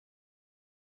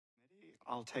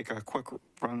I'll take a quick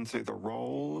run through the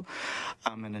roll.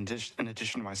 In addition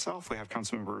to myself, we have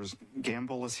Councilmembers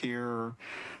Gamble is here,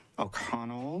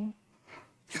 O'Connell,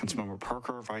 Councilmember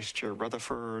Parker, Vice Chair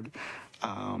Rutherford,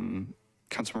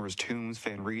 Councilmembers Toombs,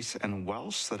 Van Rees, and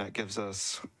Welsh. So that gives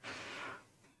us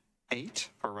 8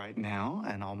 for right now,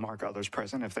 and I'll mark others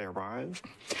present if they arrive.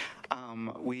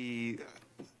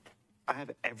 I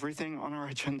have everything on our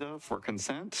agenda for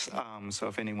consent, so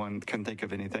if anyone can think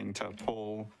of anything to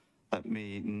pull, let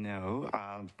me know.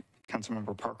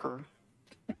 Councilmember Parker,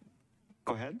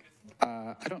 go ahead.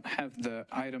 I don't have the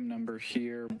item number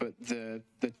here, but the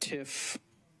TIF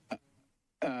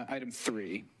item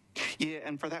 3. Yeah,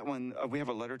 and for that one, we have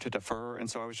a letter to defer, and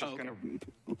so I was just going to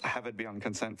have it be on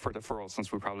consent for deferral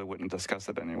since we probably wouldn't discuss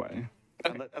it anyway.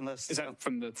 Okay. Unless is that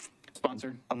from the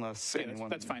sponsor? Unless anyone,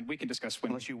 that's fine. We can discuss when.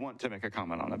 Unless you want to make a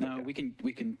comment on it. No, we can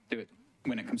do it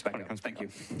when it comes back up. Thank you.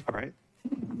 All right.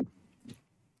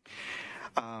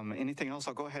 Anything else?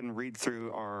 I'll go ahead and read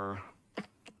through our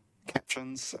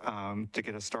captions to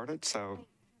get us started. So.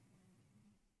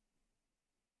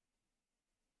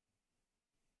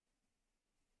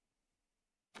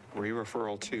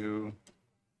 Re-referral to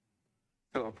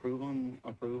approve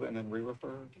and then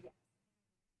re-refer.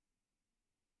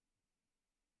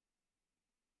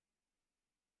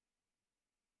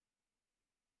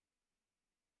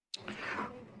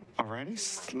 All righty.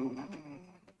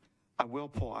 I will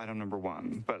pull item number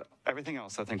 1, but everything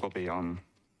else I think will be on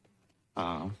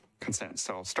consent.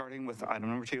 So starting with item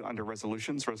number 2 under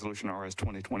resolutions, resolution RS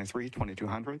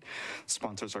 2023-2200.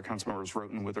 Sponsors are Councilmembers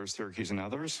Roten, Withers, Syracuse, and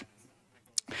others.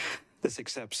 This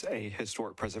accepts a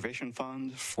historic preservation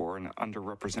fund for an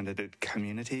underrepresented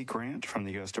community grant from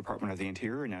the U.S. Department of the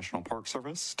Interior and National Park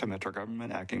Service to Metro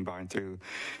government acting by and through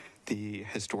the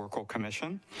Historical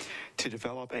Commission to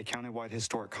develop a countywide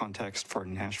historic context for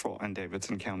Nashville and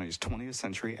Davidson counties' 20th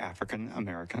century African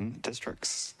American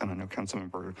districts. And I know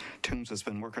Councilmember Toombs has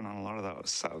been working on a lot of those,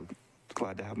 so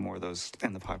glad to have more of those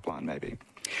in the pipeline maybe.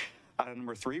 Item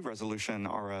number 3, resolution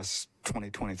RS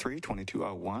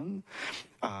 2023-2201.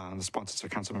 The sponsors are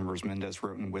Councilmembers Mendez,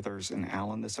 Roten, Withers, and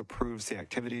Allen. This approves the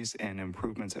activities and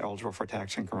improvements eligible for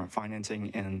tax increment financing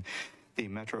in the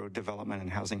Metro Development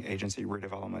and Housing Agency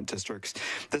redevelopment districts.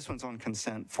 This one's on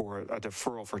consent for a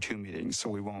deferral for 2 meetings, so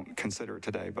we won't consider it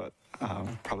today, but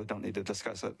probably don't need to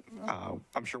discuss it.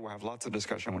 I'm sure we'll have lots of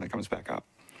discussion when it comes back up.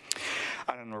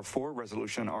 Item number 4,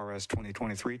 resolution RS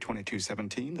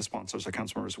 2023-2217. The sponsors are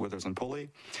Councilmembers Withers and Pulley.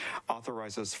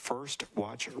 Authorizes First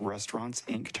Watch Restaurants,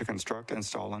 Inc. to construct,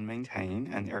 install, and maintain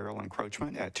an aerial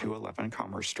encroachment at 211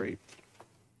 Commerce Street.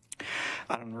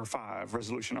 Item number 5,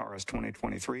 resolution RS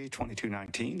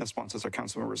 2023-2219. The sponsors are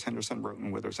Councilmembers Henderson,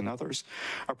 Roten, Withers, and others.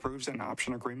 Approves an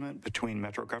option agreement between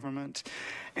Metro government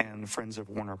and Friends of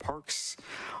Warner Parks,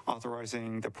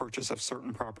 authorizing the purchase of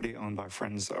certain property owned by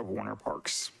Friends of Warner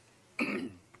Parks.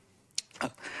 Item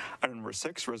number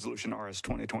 6, resolution RS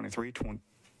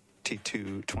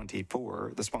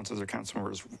 2023-2224. The sponsors are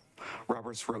Councilmembers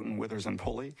Roberts, Roten, Withers, and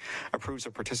Pulley. Approves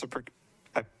a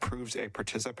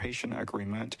participation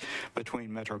agreement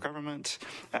between Metro government,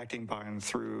 acting by and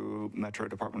through Metro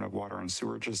Department of Water and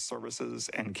Sewerage Services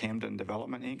and Camden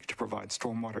Development, Inc. to provide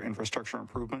stormwater infrastructure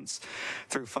improvements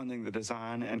through funding the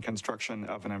design and construction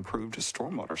of an improved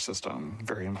stormwater system.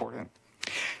 Very important.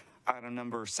 Item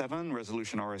number 7,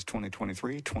 resolution RS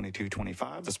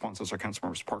 2023-2225. The sponsors are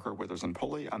Councilmembers Parker, Withers, and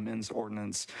Pulley. Amends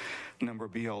ordinance number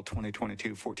BL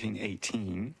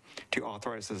 2022-1418 to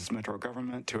authorize this Metro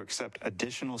government to accept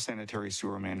additional sanitary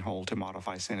sewer manhole to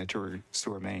modify sanitary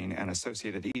sewer main and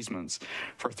associated easements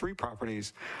for 3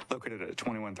 properties located at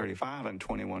 2135 and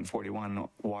 2141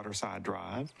 Waterside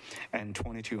Drive and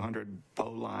 2200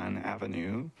 Bowline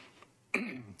Avenue,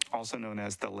 also known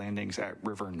as the Landings at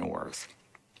River North.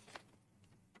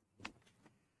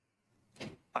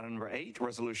 Item number 8,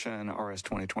 resolution RS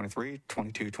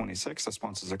 2023-2226. The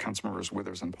sponsors are Councilmembers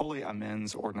Withers and Pulley.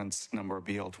 Amends ordinance number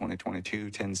BL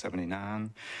 2022-1079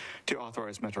 to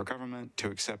authorize Metro government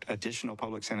to accept additional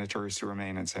public sanitary sewer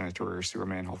main and sanitary sewer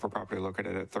manhole for property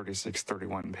located at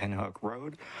 3631 Pinhook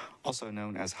Road, also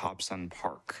known as Hobson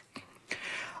Park.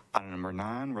 Item number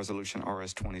 9, resolution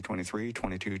RS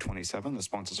 2023-2227. The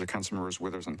sponsors are Councilmembers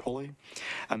Withers and Pulley.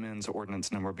 Amends ordinance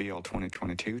number BL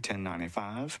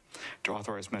 2022-1095 to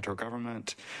authorize Metro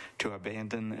government to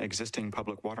abandon existing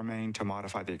public water main to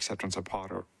modify the acceptance of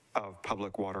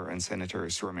public water and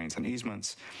sanitary sewer mains and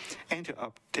easements, and to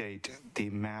update the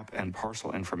map and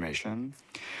parcel information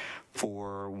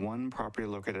for one property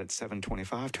located at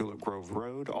 725 Tulip Grove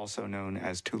Road, also known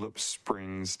as Tulip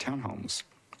Springs Townhomes.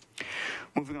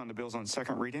 Moving on to bills on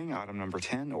second reading, item number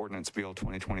 10, ordinance bill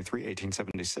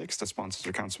 2023-1876. The sponsors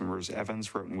are Councilmembers Evans,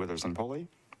 Roten, Withers, and Pulley.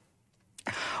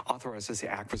 Authorizes the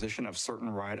acquisition of certain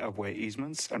right-of-way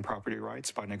easements and property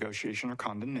rights by negotiation or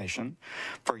condemnation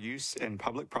for use in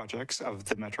public projects of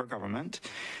the Metro government,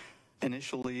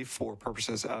 initially for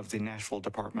purposes of the Nashville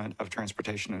Department of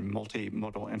Transportation and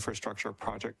Multimodal Infrastructure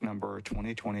project number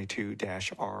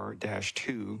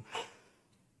 2022-R-2,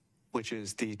 which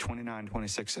is the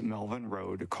 2926 Melvin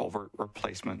Road Culvert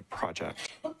Replacement Project.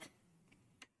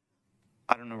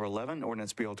 Item number 11,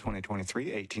 ordinance bill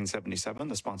 2023-1877.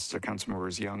 The sponsors are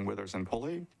Councilmembers Young, Withers, and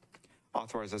Pulley.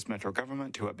 Authorizes Metro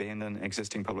government to abandon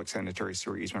existing public sanitary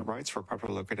sewer easement rights for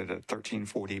property located at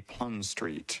 1340 Plum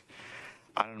Street.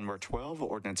 Item number 12,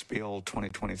 ordinance bill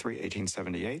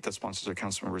 2023-1878. The sponsors are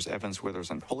Councilmembers Evans, Withers,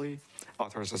 and Pulley.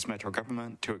 Authorizes Metro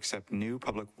government to accept new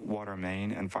public water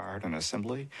main and fire hydrant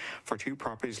assembly for two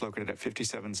properties located at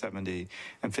 5770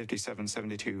 and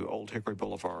 5772 Old Hickory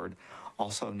Boulevard,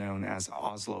 also known as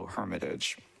Oslo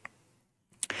Hermitage.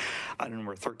 Item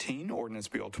number 13, ordinance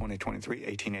bill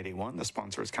 2023-1881. The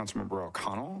sponsor is Councilmember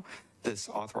O'Connell. This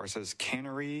authorizes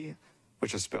Cannery,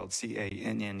 which is spelled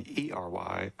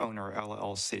Cannery, owner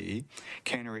LLC,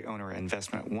 Cannery Owner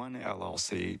Investment 1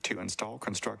 LLC, to install,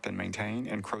 construct, and maintain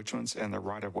encroachments in the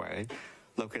right-of-way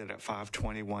located at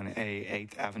 521A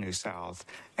 8th Avenue South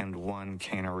and 1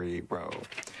 Cannery Row.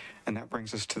 And that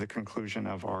brings us to the conclusion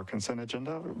of our consent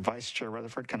agenda. Vice Chair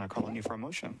Rutherford, can I call on you for a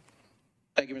motion?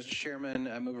 Thank you, Mr. Chairman.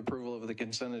 I move approval of the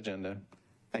consent agenda.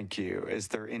 Thank you. Is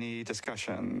there any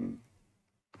discussion?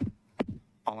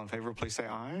 All in favor, please say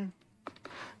aye.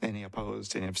 Any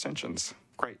opposed? Any abstentions?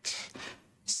 Great.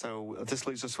 So this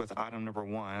leaves us with item number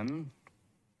 1.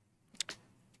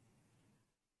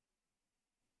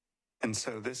 And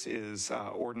so this is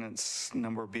ordinance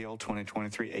number BL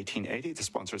 2023-1880. The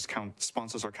sponsors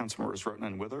are Councilmembers Roten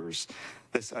and Withers.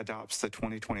 This adopts the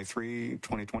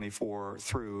 2023-2024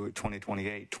 through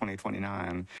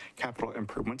 2028-2029 capital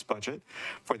improvements budget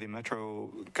for the Metro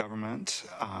government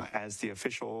as the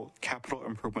official capital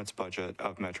improvements budget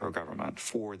of Metro government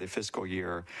for the fiscal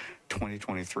year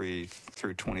 2023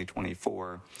 through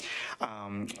 2024.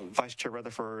 Vice Chair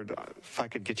Rutherford, if I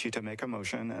could get you to make a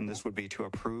motion, and this would be to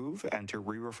approve and to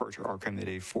re-refer to our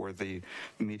committee for the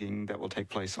meeting that will take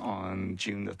place on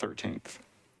June the 13th.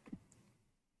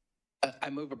 I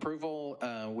move approval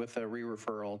with a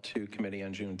re-referral to committee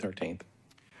on June 13th.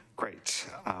 Great.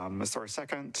 Is there a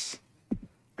second?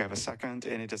 We have a second.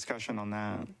 Any discussion on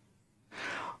that?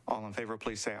 All in favor,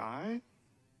 please say aye.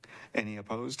 Any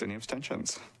opposed? Any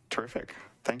abstentions? Terrific.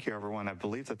 Thank you, everyone. I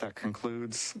believe that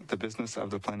concludes the business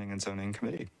of the Planning and Zoning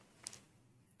Committee.